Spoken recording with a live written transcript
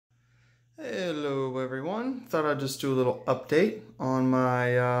Hello everyone, thought I'd just do a little update on my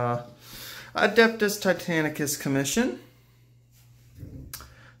Adeptus Titanicus commission.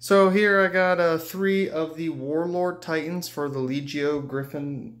 So here I got 3 of the warlord titans for the legio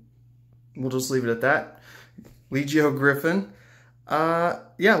griffin. We'll just leave it at that. Legio griffin. Yeah,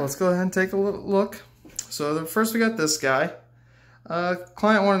 let's go ahead and take a look. So first we got this guy.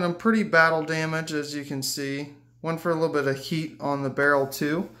 Client wanted him pretty battle damage, as you can see. Went for a little bit of heat on the barrel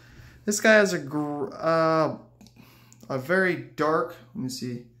too. This guy has a very dark, let me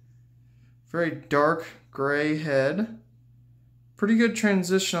see, very dark gray head. Pretty good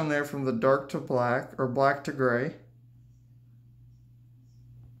transition on there from the dark to black, or black to gray.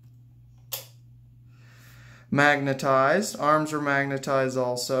 Magnetized, arms are magnetized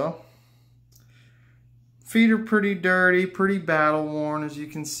also. Feet are pretty dirty, pretty battle worn, as you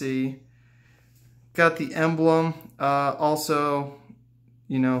can see. Got the emblem, also,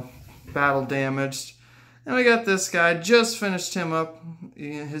 you know, battle damaged. And we got this guy, just finished him up.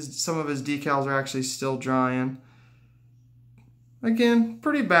 Some of his decals are actually still drying. Again,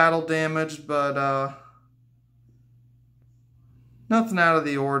 pretty battle damaged, but nothing out of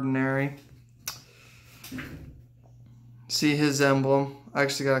the ordinary. See his emblem. I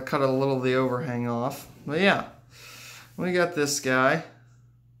actually got to cut a little of the overhang off. But yeah, we got this guy.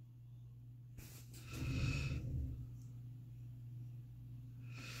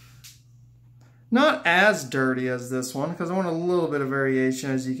 Not as dirty as this one, because I want a little bit of variation,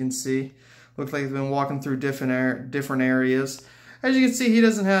 as you can see. Looks like he's been walking through different areas. As you can see, he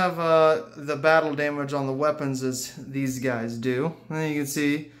doesn't have the battle damage on the weapons as these guys do. And then you can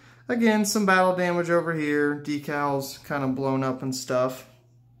see, again, some battle damage over here. Decals kind of blown up and stuff.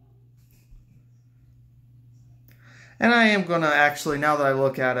 And I am going to actually, now that I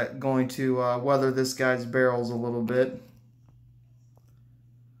look at it, going to weather this guy's barrels a little bit.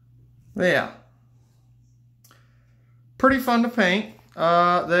 But yeah. Pretty fun to paint.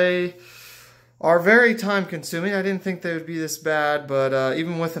 They are very time consuming. I didn't think they would be this bad, but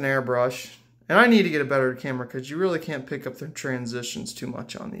even with an airbrush. And I need to get a better camera because you really can't pick up the transitions too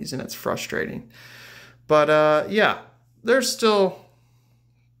much on these, and it's frustrating. But yeah, they're still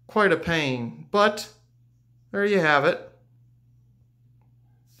quite a pain. But there you have it.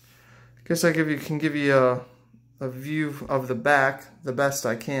 I guess I can give you a view of the back, the best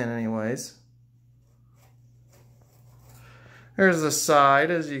I can anyways. There's the side,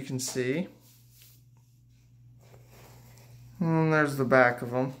 as you can see. And there's the back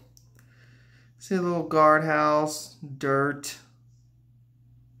of them. See a little guardhouse, dirt.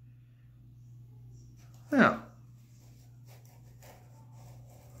 Yeah.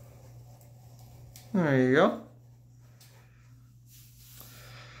 There you go.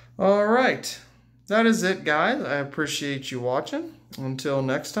 Alright. That is it, guys. I appreciate you watching. Until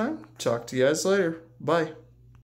next time, talk to you guys later. Bye.